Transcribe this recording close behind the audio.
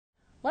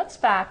Let's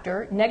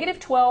factor negative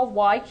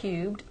 12y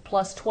cubed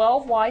plus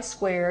 12y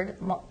squared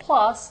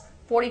plus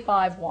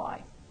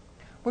 45y.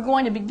 We're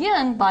going to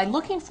begin by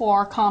looking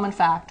for common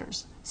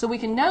factors. So we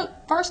can note,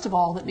 first of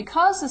all, that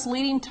because this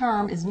leading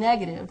term is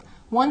negative,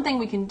 one thing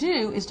we can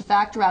do is to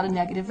factor out a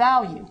negative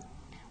value.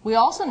 We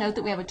also note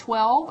that we have a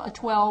 12, a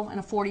 12, and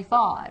a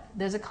 45.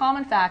 There's a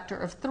common factor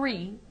of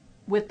 3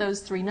 with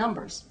those three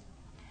numbers.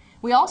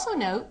 We also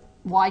note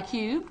y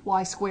cubed,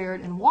 y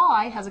squared, and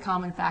y has a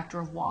common factor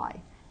of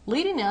y,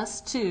 leading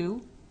us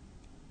to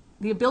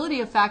the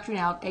ability of factoring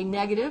out a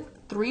negative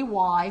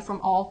 3y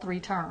from all three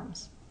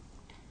terms.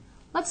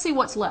 Let's see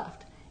what's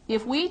left.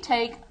 If we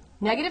take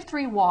negative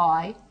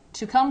 3y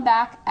to come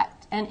back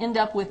and end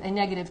up with a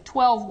negative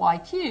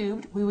 12y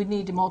cubed, we would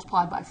need to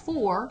multiply by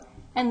 4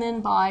 and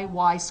then by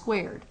y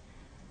squared.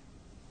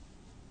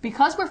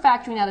 Because we're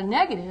factoring out a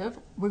negative,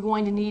 we're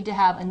going to need to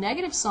have a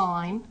negative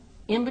sign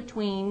in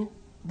between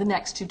the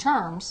next two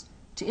terms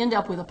to end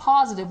up with a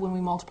positive when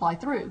we multiply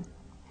through.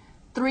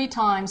 3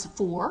 times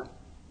 4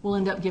 will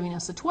end up giving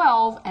us a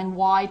 12, and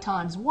y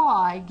times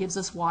y gives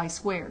us y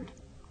squared.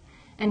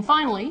 And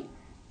finally,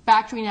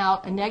 factoring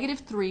out a negative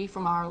 3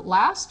 from our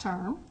last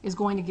term is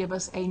going to give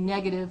us a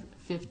negative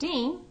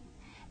 15.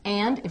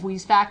 And if we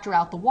factor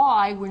out the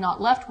y, we're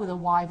not left with a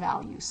y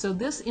value. So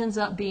this ends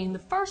up being the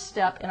first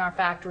step in our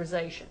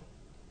factorization.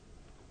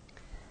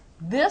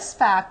 This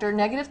factor,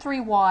 negative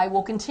 3y,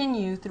 will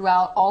continue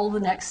throughout all of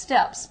the next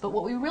steps. But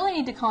what we really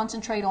need to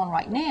concentrate on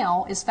right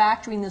now is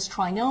factoring this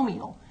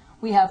trinomial.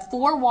 We have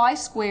 4y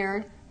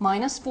squared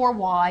minus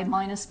 4y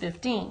minus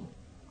 15.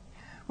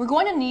 We're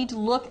going to need to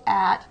look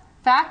at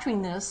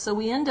factoring this so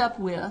we end up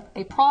with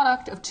a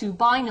product of two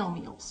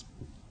binomials.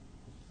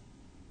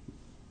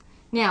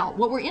 Now,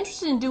 what we're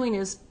interested in doing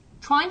is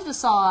trying to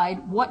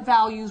decide what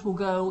values will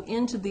go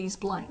into these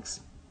blanks.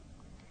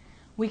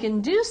 We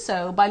can do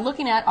so by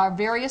looking at our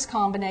various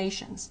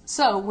combinations.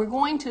 So we're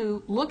going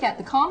to look at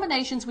the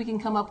combinations we can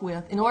come up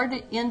with in order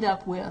to end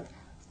up with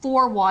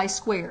 4y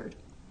squared.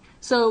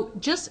 So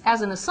just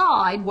as an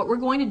aside, what we're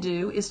going to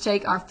do is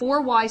take our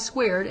 4y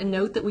squared and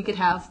note that we could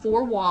have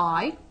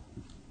 4y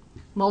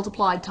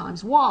multiplied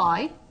times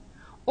y,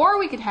 or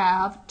we could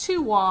have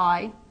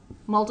 2y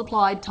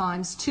multiplied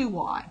times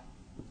 2y.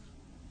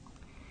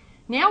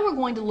 Now we're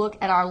going to look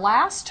at our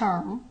last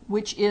term,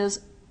 which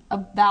is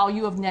a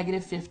value of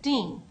negative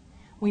 15.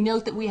 We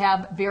note that we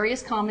have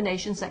various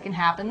combinations that can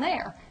happen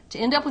there. To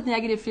end up with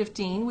negative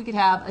 15, we could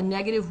have a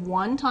negative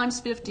 1 times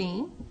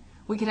 15.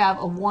 We could have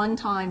a 1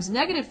 times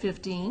negative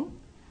 15.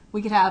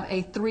 We could have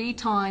a 3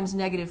 times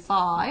negative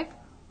 5.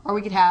 Or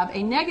we could have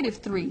a negative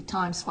 3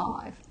 times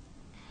 5.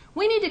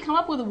 We need to come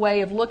up with a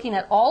way of looking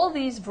at all of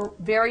these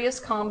various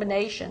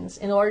combinations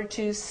in order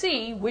to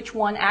see which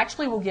one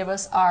actually will give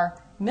us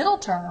our middle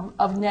term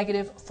of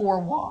negative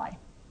 4y.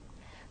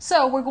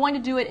 So we're going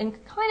to do it in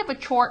kind of a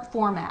chart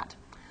format.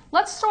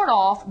 Let's start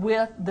off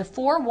with the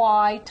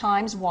 4y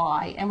times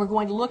y, and we're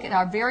going to look at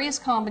our various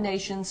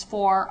combinations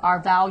for our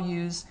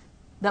values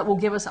that will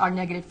give us our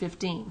negative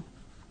 15.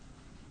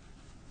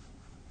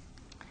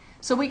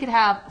 So we could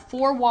have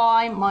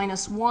 4y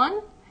minus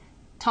 1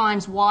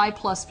 times y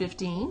plus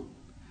 15.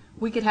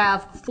 We could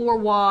have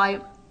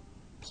 4y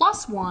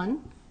plus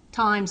 1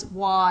 times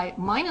y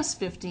minus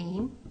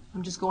 15.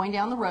 I'm just going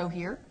down the row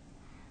here.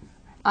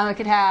 I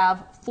could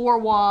have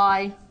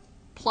 4y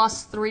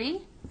plus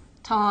 3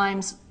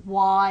 times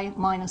y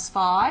minus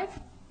 5.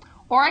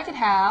 Or I could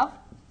have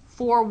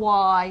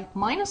 4y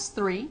minus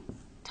 3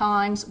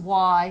 times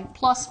y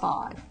plus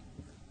 5.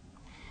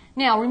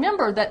 Now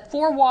remember that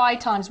 4y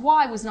times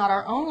y was not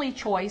our only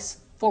choice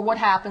for what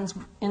happens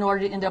in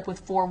order to end up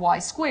with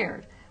 4y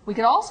squared. We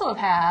could also have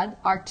had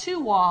our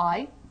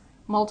 2y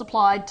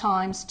multiplied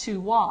times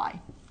 2y.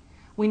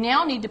 We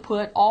now need to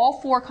put all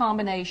four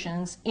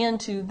combinations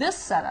into this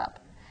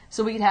setup.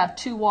 So we could have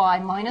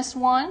 2y minus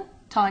 1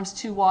 times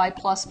 2y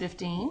plus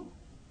 15.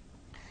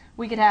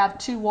 We could have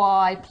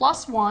 2y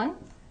plus 1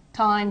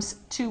 times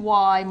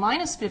 2y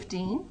minus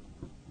 15.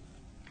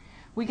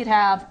 We could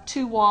have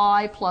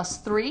 2y plus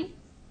 3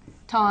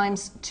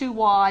 times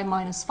 2y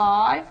minus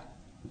 5.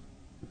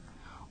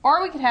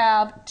 Or we could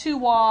have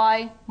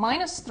 2y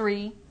minus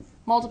 3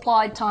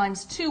 multiplied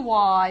times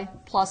 2y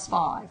plus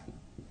 5.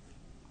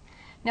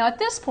 Now at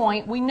this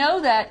point, we know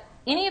that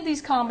any of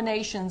these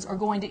combinations are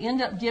going to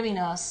end up giving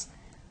us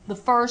the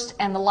first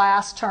and the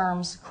last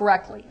terms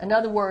correctly. In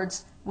other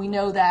words, we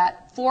know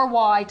that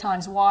 4y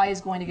times y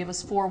is going to give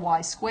us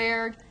 4y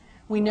squared.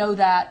 We know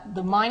that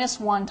the minus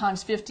 1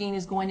 times 15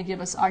 is going to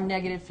give us our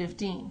negative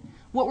 15.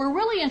 What we're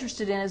really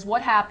interested in is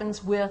what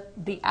happens with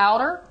the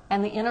outer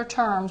and the inner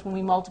terms when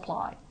we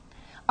multiply.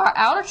 Our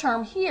outer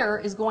term here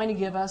is going to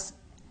give us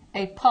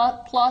a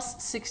plus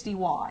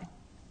 60y.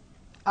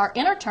 Our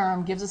inner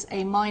term gives us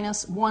a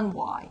minus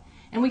 1y.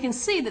 And we can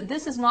see that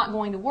this is not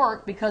going to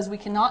work because we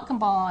cannot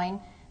combine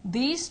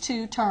these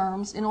two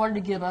terms in order to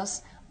give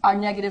us our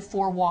negative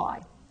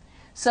 4y.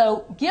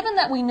 So given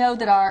that we know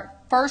that our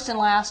first and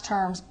last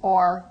terms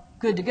are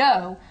good to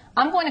go,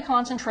 I'm going to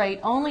concentrate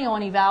only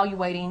on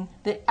evaluating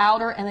the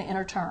outer and the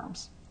inner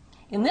terms.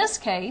 In this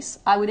case,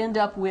 I would end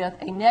up with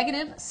a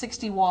negative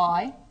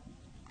 60y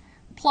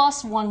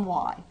plus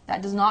 1y.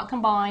 That does not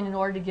combine in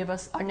order to give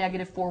us our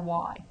negative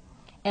 4y.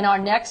 In our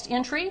next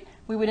entry,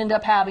 we would end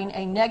up having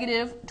a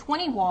negative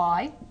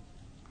 20y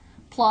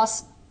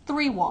plus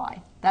 3y.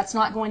 That's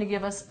not going to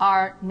give us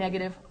our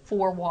negative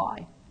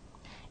 4y.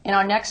 In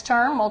our next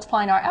term,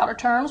 multiplying our outer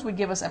terms would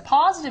give us a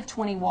positive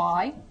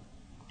 20y,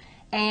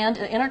 and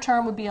the inner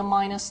term would be a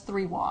minus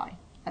 3y.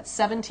 That's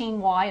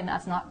 17y, and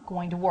that's not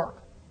going to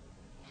work.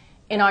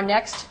 In our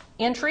next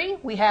entry,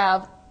 we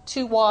have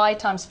 2y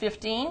times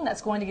 15.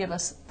 That's going to give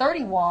us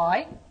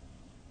 30y,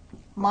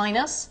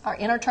 minus, our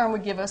inner term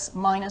would give us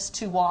minus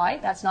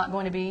 2y. That's not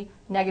going to be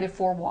negative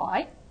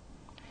 4y.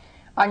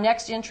 Our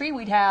next entry,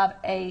 we'd have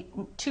a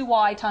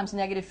 2y times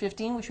negative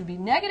 15, which would be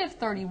negative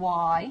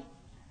 30y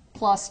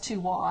plus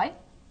 2y.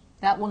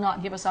 That will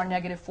not give us our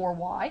negative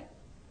 4y.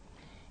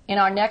 In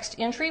our next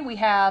entry, we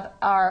have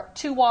our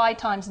 2y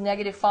times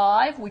negative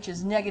 5, which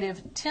is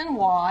negative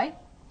 10y,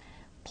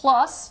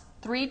 plus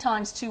 3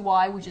 times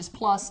 2y, which is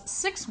plus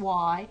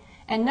 6y.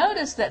 And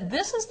notice that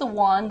this is the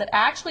one that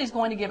actually is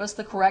going to give us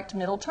the correct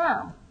middle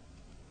term.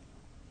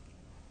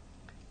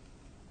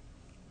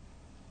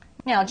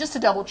 Now, just to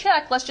double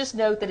check, let's just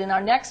note that in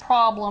our next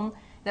problem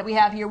that we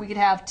have here, we could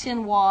have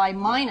 10y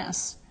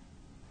minus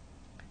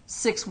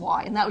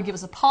 6y, and that would give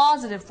us a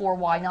positive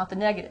 4y, not the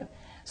negative.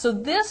 So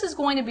this is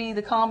going to be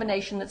the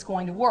combination that's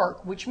going to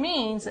work, which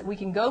means that we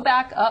can go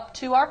back up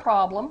to our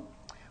problem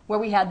where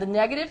we had the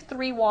negative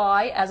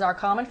 3y as our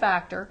common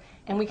factor,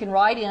 and we can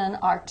write in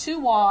our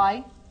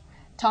 2y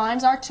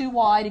times our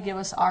 2y to give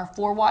us our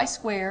 4y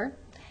squared,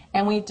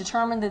 and we've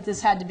determined that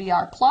this had to be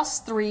our plus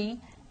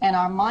 3 and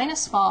our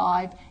minus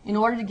 5 in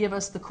order to give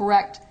us the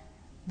correct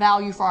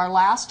value for our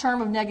last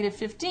term of negative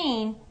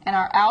 15 and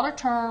our outer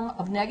term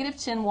of negative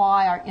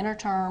 10y, our inner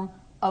term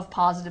of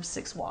positive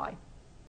 6y.